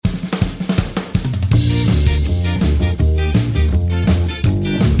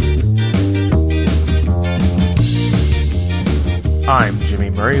I'm Jimmy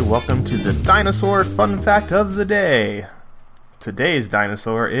Murray. Welcome to the Dinosaur Fun Fact of the Day. Today's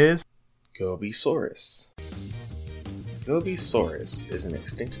dinosaur is Gobisaurus. Gobisaurus is an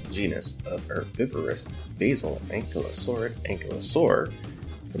extinct genus of herbivorous basal ankylosaur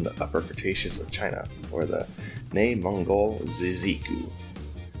from the Upper Cretaceous of China, or the Mongol Zizigu.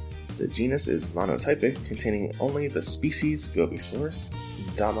 The genus is monotypic, containing only the species Gobisaurus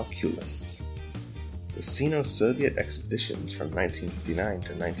damaculus. The Sino-Soviet expeditions from 1959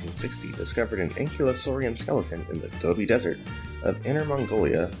 to 1960 discovered an ankylosaurian skeleton in the Gobi Desert of Inner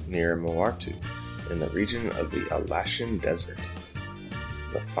Mongolia near Moartu, in the region of the Alashan Desert.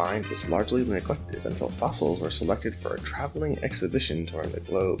 The find was largely neglected until fossils were selected for a traveling exhibition touring the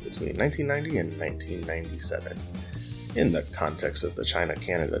globe between 1990 and 1997. In the context of the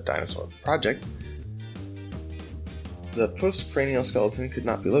China-Canada Dinosaur Project, the postcranial skeleton could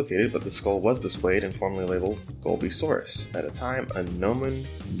not be located, but the skull was displayed and formally labeled Gobisaurus, at a time a nomen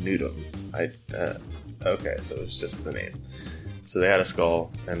nudum. Okay, so it's just the name. So they had a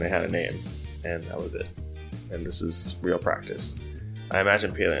skull, and they had a name, and that was it. And this is real practice. I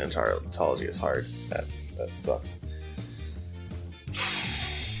imagine paleontology is hard. That sucks.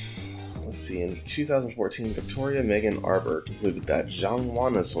 Let's see, in 2014, Victoria Megan Arbor concluded that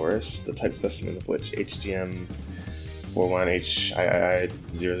Zhangwanosaurus, the type specimen of which HGM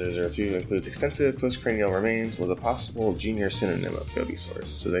 41HII0002 includes extensive postcranial remains, was a possible junior synonym of Gobisaurus.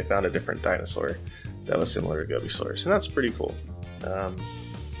 So they found a different dinosaur that was similar to Gobisaurus, and that's pretty cool.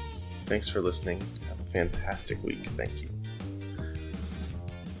 Thanks for listening. Have a fantastic week. Thank you.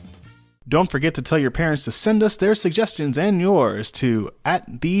 Don't forget to tell your parents to send us their suggestions and yours to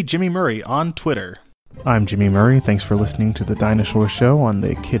 @TheJimmyMurray on Twitter. I'm Jimmy Murray. Thanks for listening to The Dinosaur Show on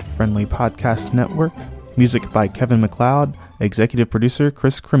the Kid Friendly Podcast Network. Music by Kevin MacLeod. Executive producer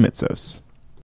Chris Krimitsos.